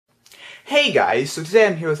Hey guys, so today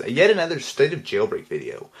I'm here with yet another State of Jailbreak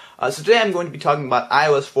video. So today I'm going to be talking about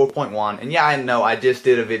iOS 4.1, and yeah, I know I just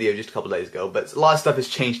did a video just a couple days ago, but a lot of stuff has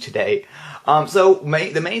changed today.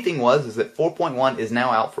 The main thing is that 4.1 is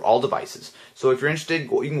now out for all devices. So if you're interested,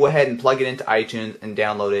 you can go ahead and plug it into iTunes and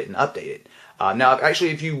download it and update it. Now,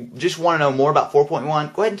 if you just want to know more about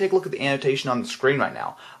 4.1, go ahead and take a look at the annotation on the screen right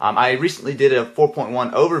now. I recently did a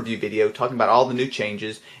 4.1 overview video talking about all the new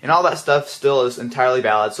changes, and all that stuff still is entirely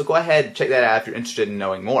valid, so go ahead and check that out if you're interested in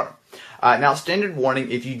knowing more. Now, standard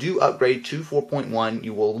warning, if you do upgrade to 4.1,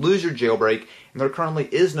 you will lose your jailbreak, and there currently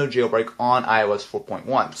is no jailbreak on iOS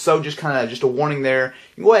 4.1. So just a warning there.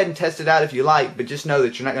 You can go ahead and test it out if you like, but just know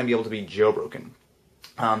that you're not going to be able to be jailbroken.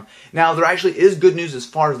 Now, there actually is good news as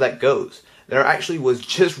far as that goes. There actually was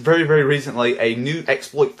just very recently a new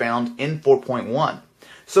exploit found in 4.1.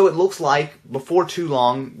 So it looks like before too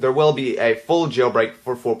long there will be a full jailbreak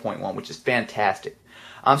for 4.1, which is fantastic.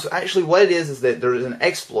 So actually what it is that there is an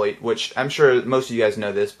exploit, which I'm sure most of you guys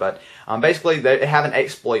know this, but basically they have an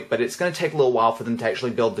exploit, but it's going to take a little while for them to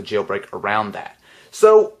actually build the jailbreak around that.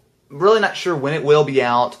 So really not sure when it will be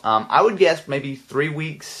out. I would guess maybe 3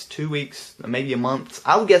 weeks, 2 weeks, maybe a month.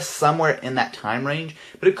 I would guess somewhere in that time range,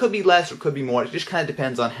 but it could be less or it could be more. It just kind of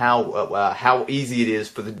depends on how easy it is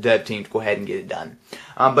for the dev team to go ahead and get it done.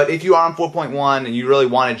 But if you are on 4.1 and you really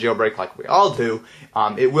want a jailbreak like we all do,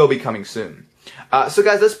 it will be coming soon. So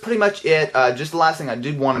guys, that's pretty much it. Just the last thing I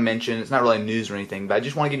did want to mention, it's not really news or anything, but I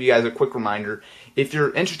just want to give you guys a quick reminder. If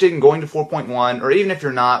you're interested in going to 4.1, or even if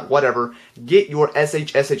you're not, whatever, get your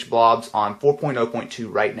SSH blobs on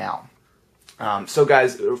 4.0.2 right now. So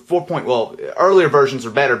guys, earlier versions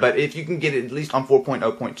are better, but if you can get it at least on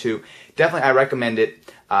 4.0.2, definitely I recommend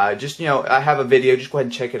it. I have a video, just go ahead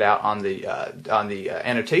and check it out on the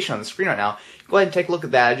annotation on the screen right now. Go ahead and take a look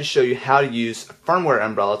at that. I just show you how to use firmware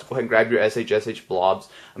umbrella to go ahead and grab your SSH blobs,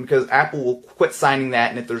 because Apple will quit signing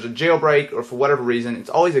that, and if there's a jailbreak or for whatever reason, it's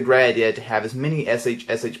always a great idea to have as many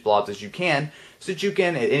SSH blobs as you can, so that you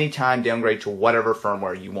can at any time downgrade to whatever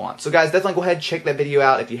firmware you want. So guys, definitely go ahead and check that video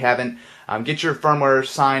out if you haven't. Get your firmware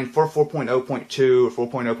signed for 4.0.2 or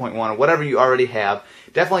 4.0.1 or whatever you already have.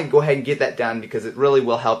 Definitely go ahead and get that done, because it really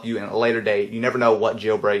will help you in a later date. You never know what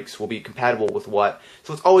jailbreaks will be compatible with what,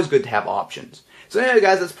 so it's always good to have options. So anyway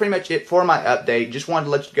guys, that's pretty much it for my update. Just wanted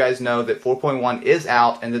to let you guys know that 4.1 is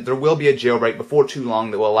out and that there will be a jailbreak before too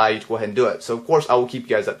long that will allow you to go ahead and do it. So of course I will keep you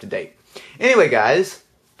guys up to date. Anyway guys,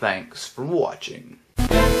 thanks for watching.